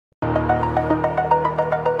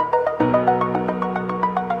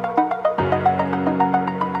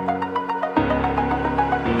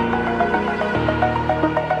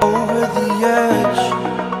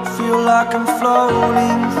like I'm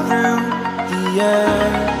floating through the air.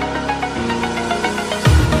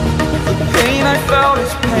 The pain I felt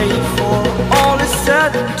is paid for, all is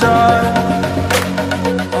said and done.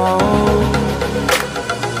 Oh,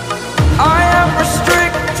 I am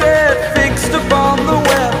restricted, fixed upon the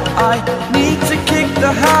web. I need to kick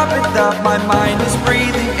the habit that my mind is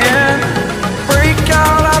breathing in. Break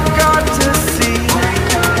out, I've got to see.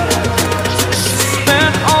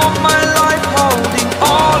 Spent all my life holding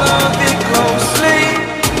all of it closely.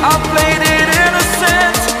 I played it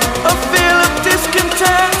innocent, a feel of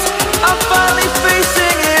discontent. I'm finally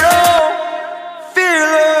facing it all,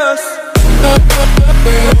 fearless.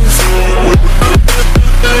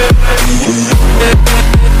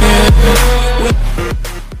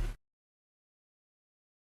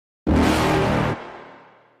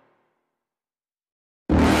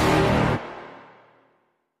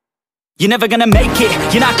 You're never gonna make it,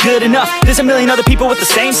 you're not good enough. There's a million other people with the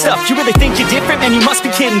same stuff. You really think you're different? Man, you must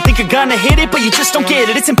be kidding. Think you're gonna hit it, but you just don't get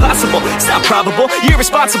it. It's impossible, it's not probable, you're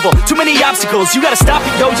irresponsible. Too many obstacles, you gotta stop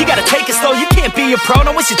it, yo. You gotta take it slow, you can't be a pro.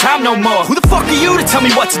 Don't waste your time no more. Who the fuck are you to tell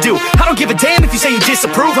me what to do? I don't give a damn if you say you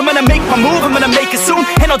disapprove. I'm gonna make my move, I'm gonna make it soon.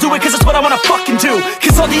 And I'll do it cause it's what I wanna fucking do.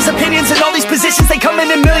 Cause all these opinions and all these positions, they come in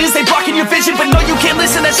millions, they blocking your vision. But no, you can't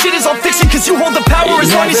listen, that shit is all fiction. Cause you hold the power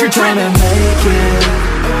as long as you're dreaming.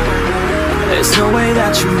 There's no way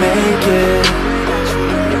that you make it,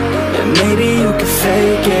 and maybe you can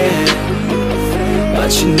fake it,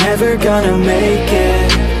 but you're never gonna make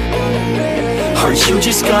it. Are you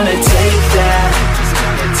just gonna take that?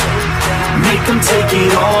 Make them take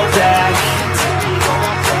it all back.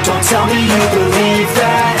 Don't tell me you believe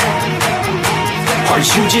that. Are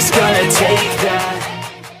you just gonna take that?